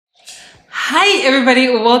Hi everybody,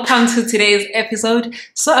 welcome to today's episode.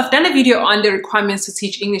 So I've done a video on the requirements to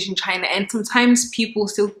teach English in China, and sometimes people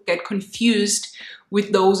still get confused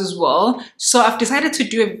with those as well. So I've decided to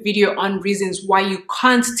do a video on reasons why you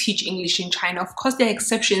can't teach English in China. Of course, there are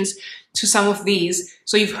exceptions to some of these.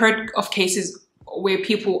 So you've heard of cases where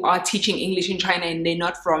people are teaching English in China and they're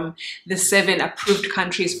not from the 7 approved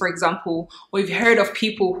countries, for example. Or you've heard of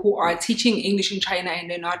people who are teaching English in China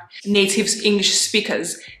and they're not native English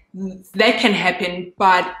speakers. That can happen,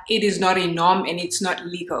 but it is not a norm and it's not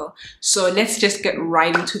legal. So let's just get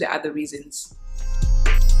right into the other reasons.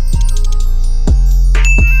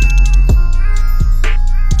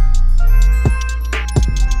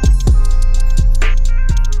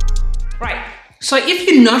 Right. So if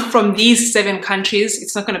you're not from these 7 countries,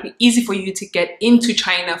 it's not going to be easy for you to get into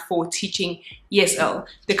China for teaching ESL.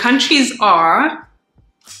 The countries are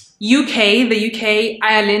UK, the UK,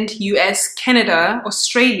 Ireland, US, Canada,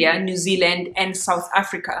 Australia, New Zealand, and South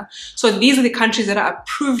Africa. So these are the countries that are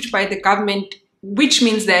approved by the government, which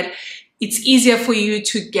means that it's easier for you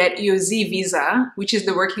to get your Z visa, which is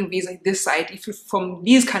the working visa this side, if you're from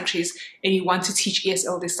these countries and you want to teach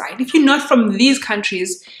ESL this side. If you're not from these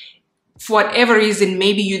countries, for whatever reason,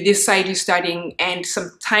 maybe you this side you're studying and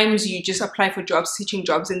sometimes you just apply for jobs, teaching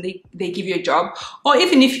jobs, and they give you a job. Or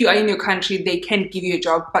even if you are in your country, they can give you a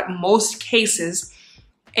job. But most cases,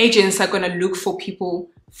 agents are going to look for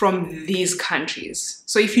people from these countries.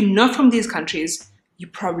 So if you're not from these countries, you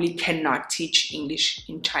probably cannot teach English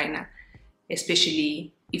in China,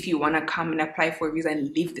 especially if you want to come and apply for a visa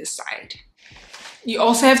and leave this side. You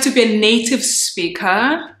also have to be a native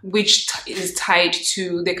speaker, which is tied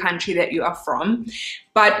to the country that you are from.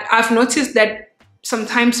 But I've noticed that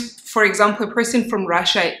sometimes, for example, a person from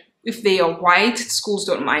Russia, if they are white, schools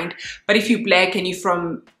don't mind. But if you're black and you're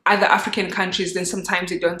from other African countries, then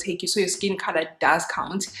sometimes they don't take you. So your skin color does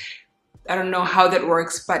count. I don't know how that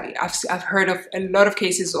works, but I've heard of a lot of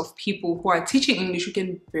cases of people who are teaching English who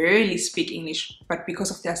can barely speak English, but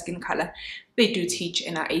because of their skin color, they do teach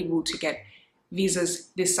and are able to get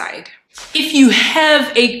visas this side. If you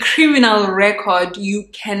have a criminal record, you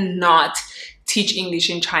cannot teach English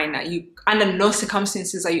in China. You, under no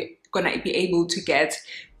circumstances are you gonna be able to get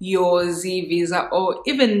your Z visa or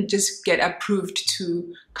even just get approved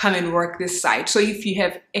to come and work this side. So if you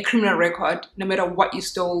have a criminal record, no matter what you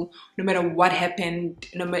stole, no matter what happened,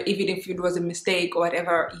 even if it was a mistake or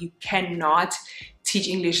whatever, you cannot teach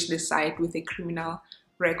English this side with a criminal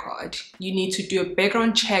record. You need to do a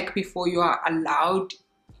background check before you are allowed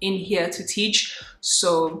in here to teach.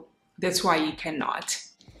 So that's why you cannot.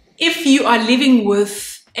 If you are living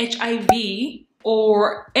with HIV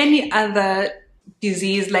or any other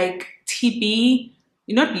disease like TB,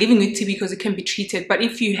 you're not living with TB because it can be treated, but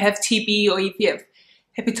if you have TB or if you have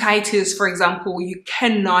hepatitis, for example, you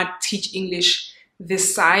cannot teach English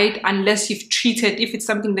this side unless you've treated. If it's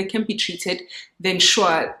something that can be treated, then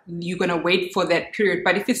sure, you're gonna wait for that period.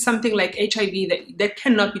 But if it's something like HIV that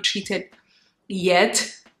cannot be treated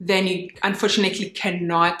yet, then you unfortunately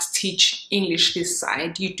cannot teach English this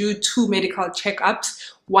side. You do 2 medical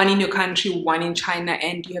checkups, one in your country, one in China,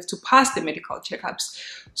 and you have to pass the medical checkups.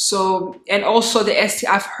 So, and also the ST,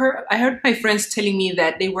 I heard my friends telling me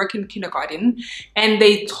that they work in kindergarten, and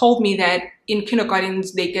they told me that in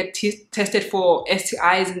kindergartens they get tested for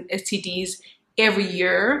STIs and STDs every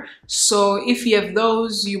year. So if you have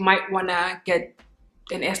those, you might wanna get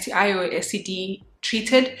an STI or STD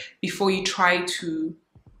treated before you try to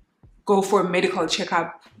go for a medical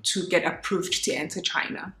checkup to get approved to enter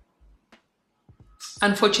China.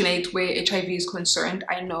 Unfortunate where HIV is concerned,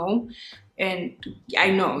 I know. And I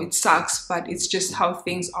know it sucks, but it's just how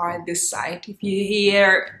things are this side. If you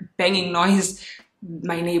hear banging noise,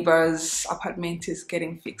 my neighbor's apartment is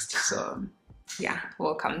getting fixed. So yeah,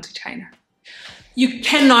 welcome to China. You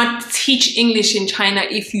cannot teach English in China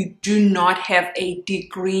if you do not have a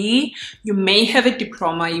degree. You may have a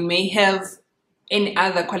diploma, you may have any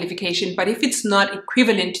other qualification, but if it's not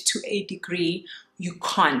equivalent to a degree, you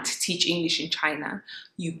can't teach English in China.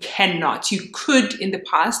 You cannot. You could in the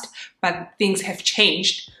past, but things have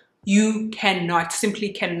changed. You cannot, simply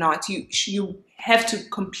cannot. You have to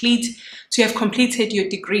have completed your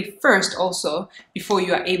degree first also before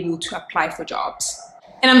you are able to apply for jobs.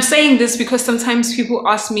 And I'm saying this because sometimes people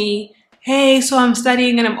ask me, hey, so I'm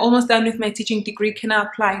studying and I'm almost done with my teaching degree, can I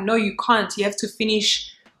apply? No, you can't. You have to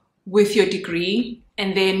finish with your degree,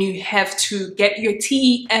 and then you have to get your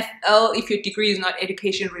TEFL if your degree is not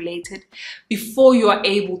education related before you are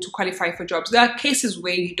able to qualify for jobs. There are cases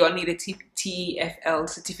where you don't need a TEFL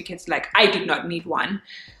certificate, like I did not need one,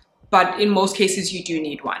 but in most cases you do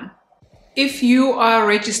need one. If you are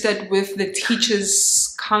registered with the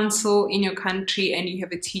Teachers Council in your country and you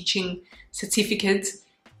have a teaching certificate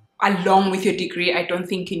along with your degree, I don't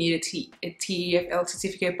think you need a TEFL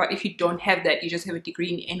certificate. But if you don't have that, you just have a degree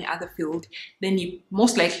in any other field, then you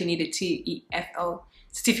most likely need a TEFL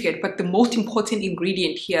certificate. But the most important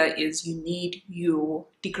ingredient here is you need your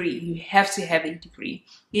degree. You have to have a degree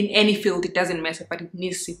in any field. It doesn't matter, but it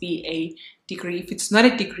needs to be a degree. If it's not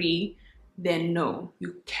a degree, then no,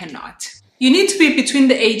 you cannot. You need to be between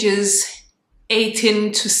the ages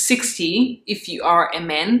 18 to 60 if you are a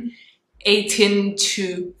man, 18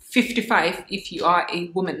 to 55 if you are a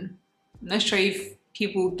woman. I'm not sure if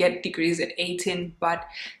people get degrees at 18, but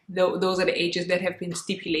those are the ages that have been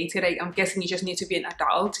stipulated. I'm guessing you just need to be an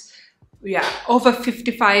adult. Yeah, over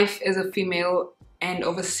 55 as a female and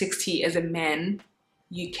over 60 as a man,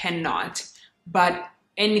 you cannot. But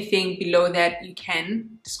anything below that, you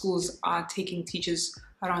can. Schools are taking teachers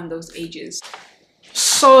around those ages.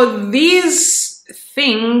 So these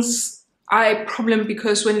things are a problem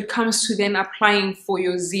because when it comes to then applying for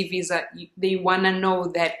your Z visa, they want to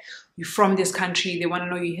know that you're from this country. They want to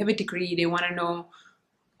know you have a degree. They want to know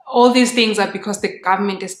all these things are because the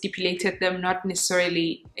government has stipulated them, not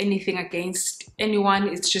necessarily anything against anyone.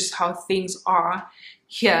 It's just how things are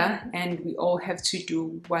here, and we all have to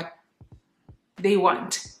do what they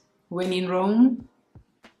want. When in Rome,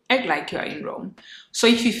 act like you are in Rome. So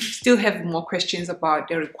if you still have more questions about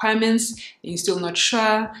the requirements, and you're still not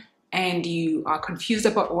sure, and you are confused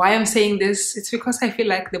about why I'm saying this, it's because I feel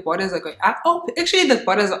like the borders are going open. Actually, the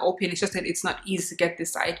borders are open. It's just that it's not easy to get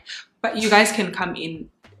this side. But you guys can come in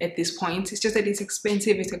at this point. It's just that it's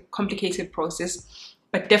expensive. It's a complicated process.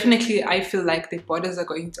 But definitely, I feel like the borders are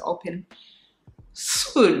going to open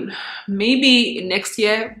soon. Maybe next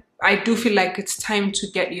year. I do feel like it's time to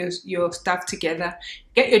get your stuff together,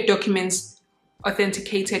 get your documents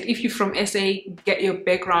authenticated. If you're from SA, get your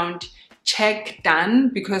background check done,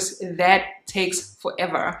 because that takes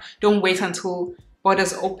forever. Don't wait until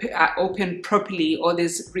borders are open properly, or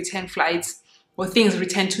there's return flights, or things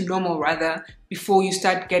return to normal rather, before you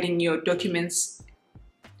start getting your documents,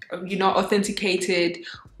 authenticated.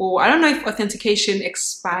 Or I don't know if authentication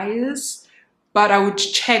expires, but I would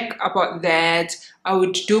check about that. I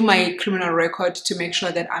would do my criminal record to make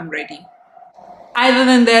sure that I'm ready. Other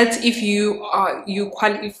than that, if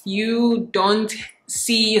you don't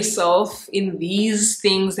see yourself in these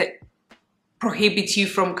things that prohibit you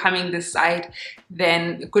from coming this side,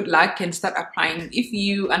 then good luck and start applying. If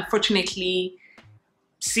you unfortunately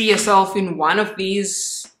see yourself in one of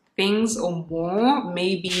these things or more,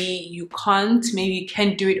 maybe you can't, maybe you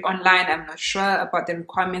can do it online. I'm not sure about the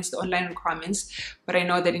requirements, the online requirements, but I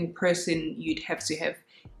know that in person you'd have to have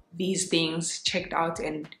these things checked out,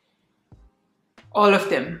 and all of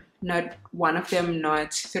them, not one of them,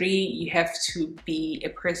 not three. You have to be a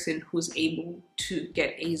person who's able to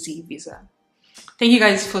get a Z visa. Thank you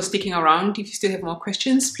guys for sticking around. If you still have more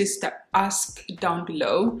questions, please ask down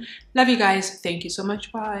below. Love you guys. Thank you so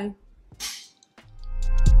much. Bye.